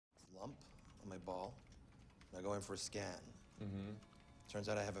on my ball. And I go in for a scan. Turns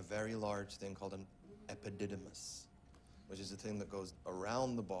out I have a very large thing called an epididymis, which is a thing that goes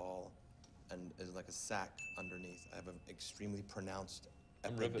around the ball and is like a sac underneath. I have an extremely pronounced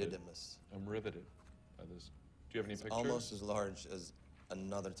epididymis. I'm riveted by this. Do you have any pictures? Almost as large as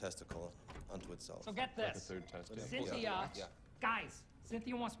another testicle unto itself. So get Like a this. third testicle. Cynthia, Yeah. guys,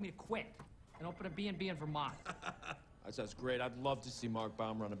 Cynthia wants me to quit and open a B&B in Vermont. That sounds great. I'd love to see Mark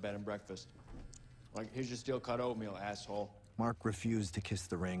Baum run a bed and breakfast. Like, here's your steel-cut oatmeal, asshole. Mark refused to kiss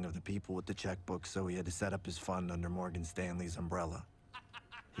the ring of the people with the checkbook, so he had to set up his fund under Morgan Stanley's umbrella.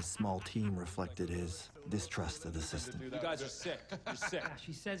 His small team reflected his distrust of the system. You guys are sick. You're sick. Yeah,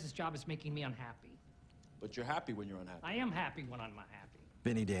 she says this job is making me unhappy. But you're happy when you're unhappy. I am happy when I'm not happy.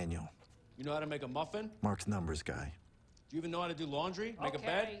 Vinny Daniel, You know how to make a muffin? Mark's numbers guy. Do you even know how to do laundry? Make a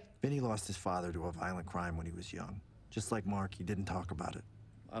bed? Vinny lost his father to a violent crime when he was young. Just like Mark, he didn't talk about it.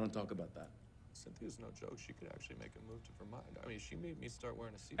 I don't talk about that. Cynthia's no joke. She could actually make a move to Vermont. I mean, she made me start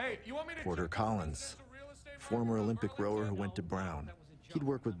wearing a seatbelt. Hey, you want me to... Porter Collins, former Olympic rower who went to Brown. He'd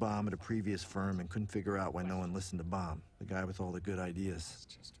worked with Baum at a previous firm and couldn't figure out why no one listened to Baum, the guy with all the good ideas.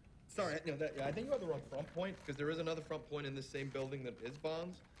 Sorry, I think you have the wrong front point, because there is another front point in this same building that is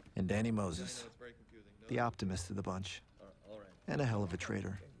Bond's. And Danny I know, Moses, it's very confusing. No? the optimist of the bunch, All right. and a hell of a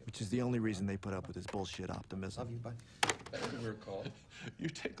traitor, which is the only reason they put up with his bullshit optimism. Love you, bye. That was a weird call. You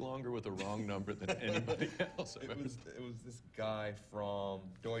take longer with a wrong number than anybody else. It was this guy from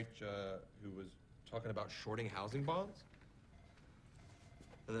Deutsche who was talking about shorting housing bonds.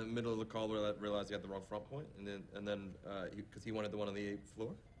 And in the middle of the call, I realized he had the wrong front point, and then because he wanted the one on the 8th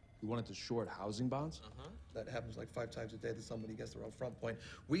floor. You wanted to short housing bonds? That happens like 5 times a day that somebody gets the wrong front point.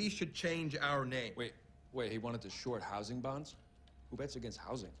 We should change our name. Wait, he wanted to short housing bonds? Who bets against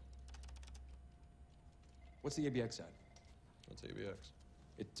housing? What's the ABX at? What's ABX?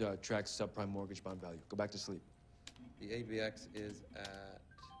 It tracks subprime mortgage bond value. Go back to sleep. The ABX is at,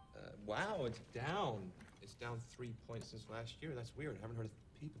 wow, it's down. It's down 3 points since last year. That's weird. I haven't heard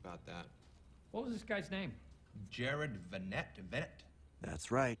a peep about that. What was this guy's name? Jared Vennett.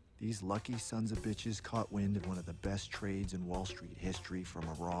 That's right. These lucky sons of bitches caught wind of one of the best trades in Wall Street history from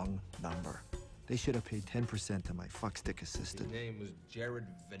a wrong number. They should have paid 10% to my fuckstick assistant. His name was Jared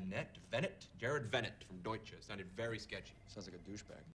Vennett. Jared Vennett from Deutsche. Sounded very sketchy. Sounds like a douchebag.